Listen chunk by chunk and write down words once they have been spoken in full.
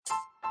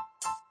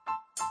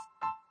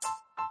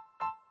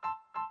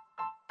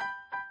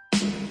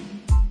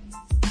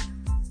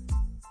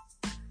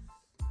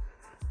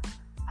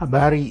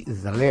Habari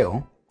za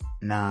leo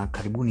na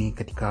karibuni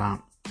katika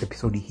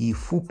episodi hii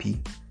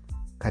fupi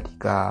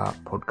katika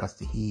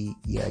podcast hii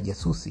ya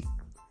jasusi.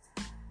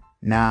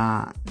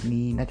 Na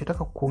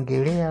ninachotaka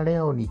kuongelea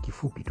leo ni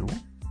kifupi tu,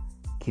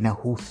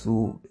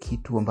 kinahusu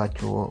kitu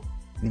ambacho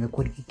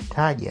nimekuwa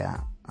nikikitaja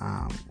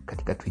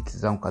katika tweets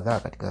zangu kadhaa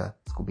katika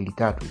siku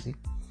 2-3 hizi,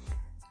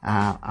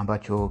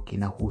 ambacho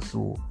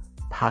kinahusu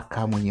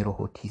paka mwenye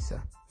roho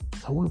tisa.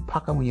 Sasa huyu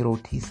paka mwenye roho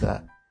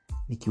tisa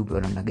ni kiumbe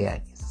wa namna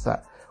gani?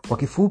 Sasa kwa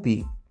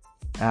kifupi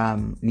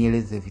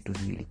nieleze vitu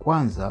viwili.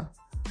 Kwanza,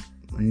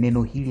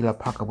 neno hili la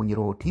paka mwenye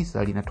roho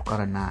tisa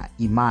linatokana na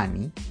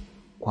imani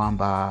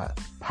kwamba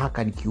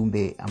paka ni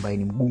kiumbe ambaye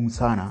ni mgumu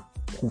sana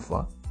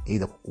kufa,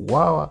 aidha kwa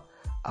kuuawa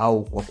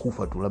au kwa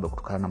kufa tu labda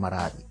kutokana na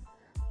maradhi.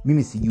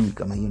 Mimi sijui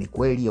kama hiyo ni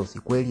kweli au si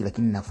kweli,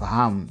 lakini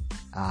nafahamu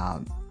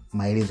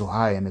maelezo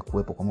haya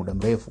yamekuwepo kwa muda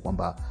mrefu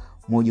kwamba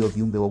mmoja wa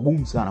viumbe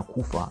wagumu sana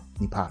kufa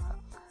ni paka.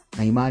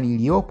 Na imani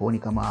iliyopo ni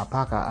kama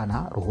paka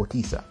ana roho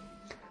tisa.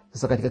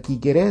 Sasa katika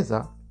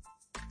Kiingereza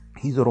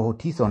hizo roho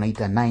tisa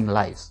wanaita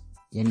 9 lives.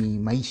 Yaani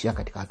maisha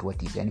katika hatua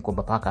 9. Yaani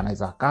kwamba paka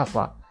anaweza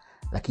akafa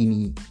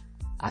lakini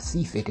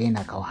asife tena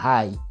akawa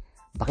hai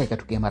mpaka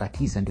ikatokea mara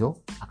 9 ndio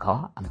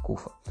akawa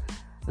amekufa.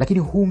 Lakini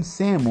huu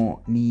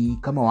msemo ni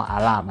kama wa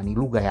alama, ni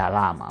lugha ya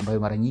alama ambayo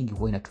mara nyingi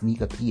huwa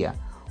inatumika pia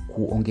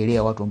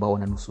kuongelea watu ambao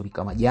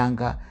wananusurika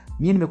majanga.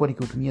 Mimi nimekuwa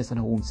nikiutumia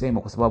sana huu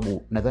msemo kwa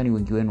sababu nadhani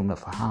wengi wenu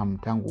mnafahamu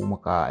tangu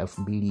mwaka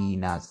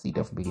 2006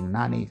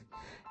 2008 hivi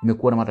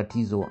nimekuwa na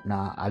matatizo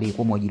na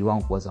aliyekuwa mwajiri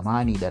wangu kwa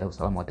zamani idara ya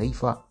usalama wa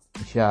taifa.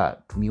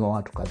 Nishatumiwa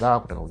watu kadhaa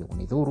kutaka kuja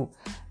kunidhuru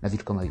na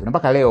vitu kama hivyo. Na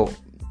mpaka leo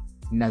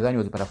nadhani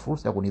wakipata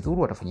fursa ya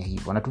kunidhuru watafanya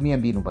hivyo. Wanatumia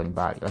mbinu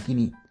mbalimbali,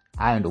 lakini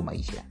haya ndio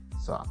maisha.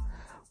 Sawa.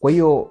 Kwa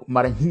hiyo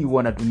mara nyingi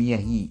wanatumia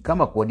hii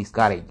kama kwa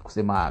discourage,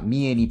 kusema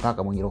mie ni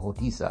paka mwenye roho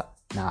tisa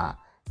na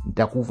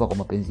nitakufa kwa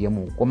mapenzi ya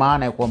Mungu. Kwa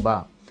maana ya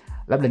kwamba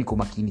labda niko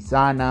makini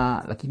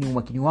sana, lakini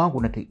umakini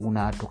wangu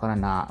unatokana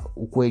na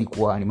ukweli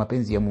kuwa ni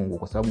mapenzi ya Mungu,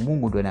 kwa sababu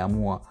Mungu ndiye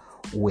anaamua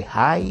uwe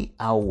hai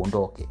au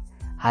uondoke.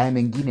 Haya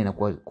mengine na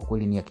kwa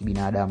kweli ni ya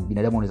kibinadamu.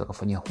 Binadamu anaweza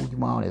kufanya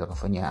hujuma, anaweza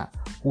kufanya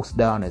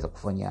husda, anaweza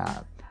kufanya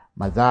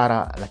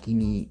madhara,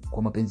 lakini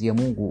kwa mapenzi ya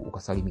Mungu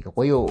ukasalimika.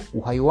 Kwa hiyo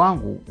uhai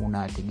wangu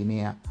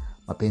unategemea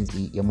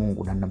mapenzi ya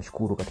Mungu na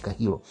ninamshukuru katika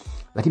hilo.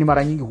 Lakini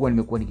mara nyingi huwa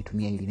nimekuwa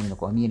nikitumia hili neno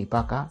kwa mimi ni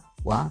paka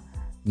wa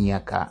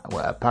miaka,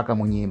 paka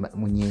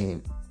mwenye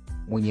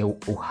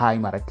uhai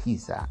mara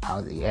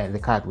 9, the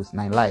cat with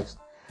 9 lives.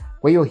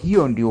 Kwa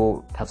hiyo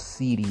ndio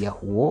tafsiri ya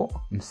huo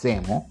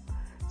msemo.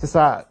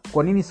 Sasa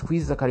kwa nini siku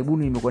hizi za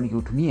karibuni nimekuwa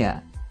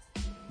nikiutumia?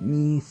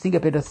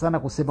 Nisingependa sana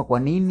kusema kwa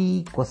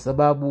nini, kwa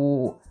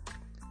sababu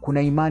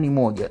kuna imani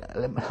moja.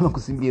 Labda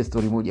kusimulia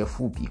story moja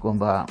fupi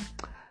kwamba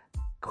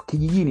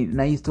kijijini,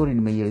 na hii story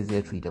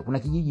nimeielezea Twitter. Kuna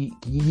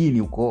kijijini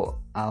huko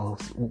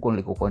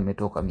nilikokuwa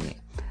nimetoka mimi.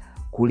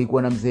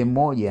 Kulikuwa na mzee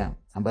mmoja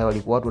ambaye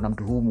walikuwa watu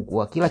wanamtuhumu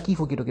kwa kila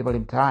kifo kitokea pale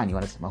mtaani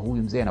wanasema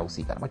huyu mzee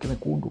anahusika na macho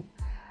mekundu.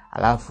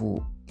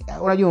 Alafu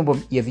unajua mambo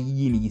ya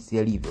vijijini jinsi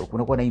yalivyo,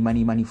 kunakuwa na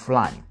imani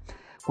fulani.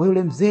 Kwa hiyo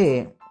yule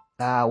mzee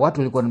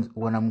watu walikuwa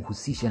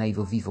wanamhusisha na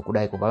hivyo vifo,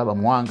 kudai kwamba labda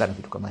mwanga na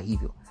vitu kama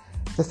hivyo.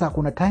 Sasa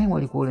kuna time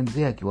walikuwa yule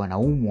mzee akiwa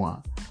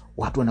anaumwa,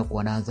 watu wanakuwa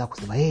wanaanza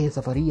kusema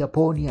safari ya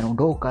poni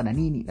anaondoka na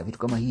nini na vitu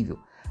kama hivyo.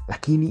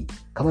 Lakini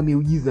kama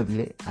miujiza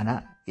vile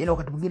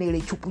wakati mwingine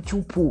ile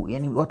chupu,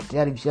 yani watu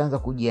tayari mshaanza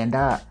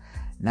kujiandaa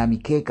na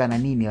mikeka na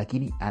nini,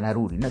 lakini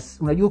anarudi. Na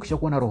unajua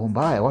ukishakuwa na roho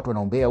mbaya watu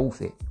wanaombea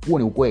ufe. Huo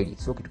ni ukweli,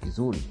 sio kitu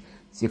kizuri.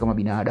 Si kama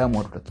binadamu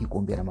watu tutaki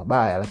kuombea na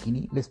mabaya,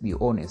 lakini let's be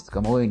honest,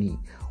 kama wewe ni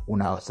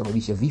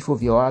unasababisha vifo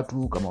vya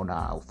watu, kama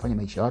unafanya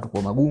maisha ya watu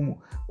kwa magumu,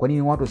 kwa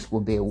nini watu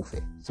wasikuombee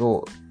ufe?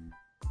 So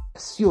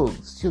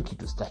sio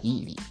kitu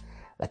stahili,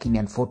 lakini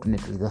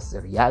unfortunately that's the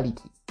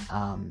reality.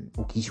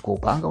 Ukiishi kwa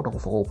upanga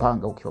utakufa kwa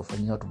upanga,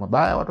 ukiwafanyia watu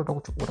mabaya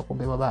watu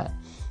watakuombea mabaya.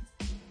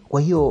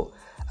 Kwa hiyo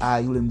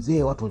yule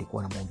mzee watu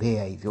walikuwa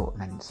wanamuombea hivyo,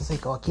 na sasa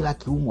ikawa kila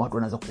kiumu watu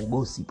wanaanza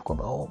kugossip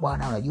kwamba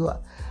bwana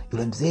unajua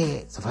yule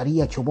mzee safari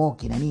ya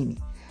chomoki na nini.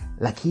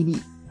 Lakini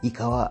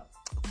ikawa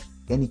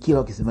yani kila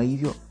wakisema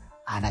hivyo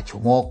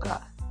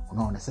anachomoka.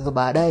 Unaona, sasa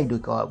baadaye ndio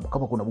ikawa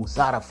kama kuna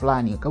busara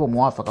fulani, kama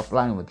muafaka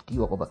fulani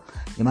umepitiwa kwamba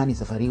jamani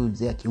safari hii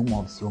mzee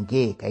akiumwa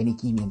msiongee, kaeni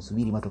kimya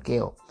msubiri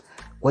matokeo.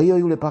 Kwa hiyo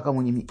yule paka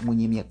mwenye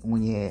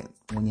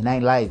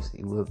 9 lives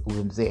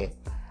yule mzee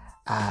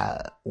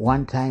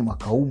one time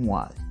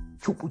akaumwa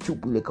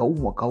chupu ile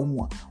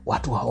kaumwa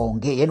watu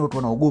hawaongei, yani watu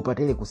wanaogopa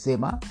tele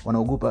kusema,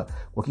 wanaogopa.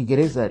 Kwa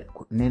Kiingereza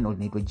neno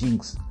linaitwa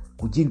jinx.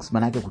 Kujinx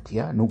maana yake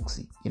kutia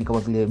nuksi, yani kama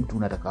vile mtu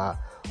unataka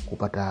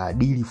kupata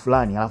dili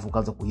fulani alafu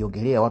ukaanza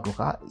kuiongelea watu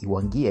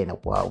wakaiwangia,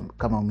 inakuwa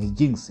kama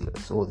umejinx.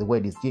 So the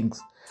word is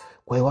jinx.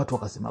 Kwa hiyo watu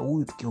wakasema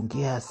huyu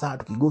tukiongea saa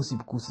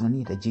tukigossip kuhusu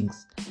nini ita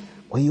jinx.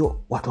 Kwa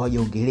hiyo watu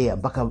hawajaongelea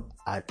mpaka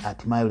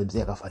hatimaye yule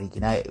mzee akafariki.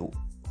 Naye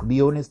to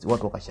be honest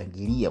watu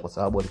wakashangilia kwa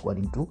sababu alikuwa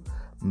ni mtu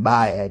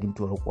mbaya, yani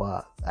mtu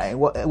alikuwa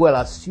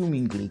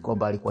assumingly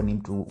kwamba alikuwa ni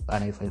mtu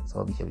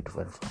anayesababisha vitu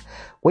fulani.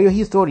 Kwa hiyo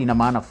hii story ina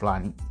maana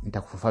fulani,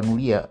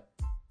 nitakufafanulia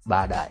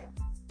baadaye.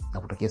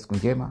 Nakutakia siku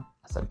njema,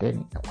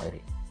 asanteni na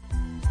kwaheri.